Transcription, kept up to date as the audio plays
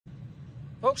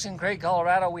Folks, in Craig,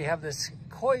 Colorado, we have this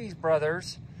KOIS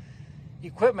Brothers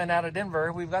equipment out of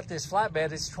Denver. We've got this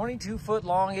flatbed. It's 22 foot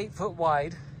long, 8 foot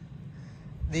wide.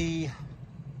 The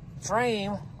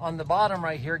frame on the bottom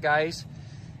right here, guys,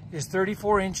 is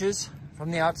 34 inches from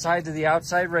the outside to the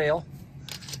outside rail,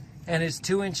 and it's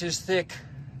 2 inches thick.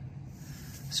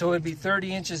 So it'd be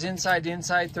 30 inches inside to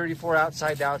inside, 34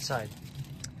 outside to outside.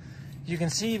 You can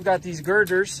see you've got these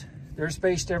girders. They're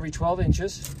spaced every 12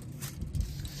 inches.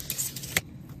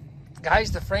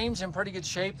 Guys, the frame's in pretty good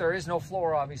shape. There is no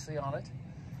floor, obviously, on it.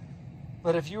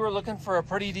 But if you were looking for a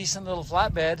pretty decent little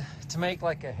flatbed to make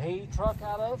like a hay truck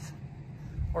out of,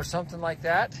 or something like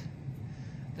that,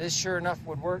 this sure enough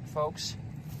would work, folks.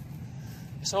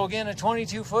 So again, a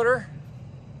 22 footer.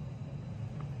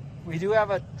 We do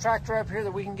have a tractor up here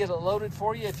that we can get it loaded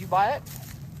for you if you buy it.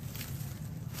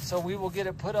 So we will get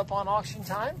it put up on auction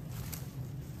time.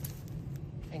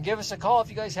 And give us a call if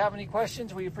you guys have any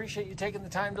questions. We appreciate you taking the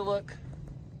time to look.